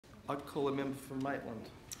I'd call a member from Maitland.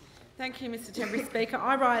 Thank you, Mr Temporary Speaker.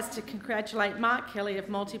 I rise to congratulate Mark Kelly of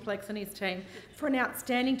Multiplex and his team for an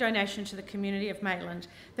outstanding donation to the community of Maitland.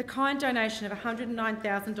 The kind donation of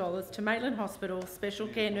 $109,000 to Maitland Hospital Special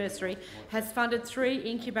Care Nursery has funded 3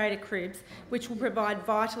 incubator cribs which will provide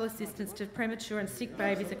vital assistance to premature and sick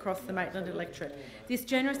babies across the Maitland electorate. This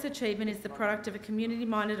generous achievement is the product of a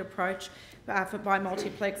community-minded approach by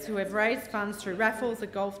Multiplex, who have raised funds through raffles, a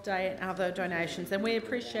golf day and other donations, and we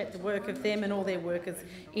appreciate the work of them and all their workers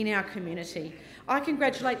in our community. I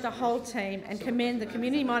congratulate the whole team and commend the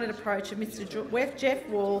community-minded approach of Mr Jeff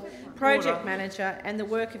Wall, Project Manager, and the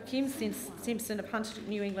work of Kim Simpson of Hunter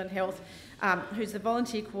New England Health, who's the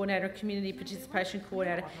Volunteer Coordinator and Community Participation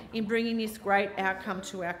Coordinator, in bringing this great outcome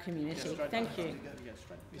to our community. Thank you.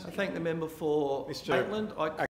 I thank the member for Maitland.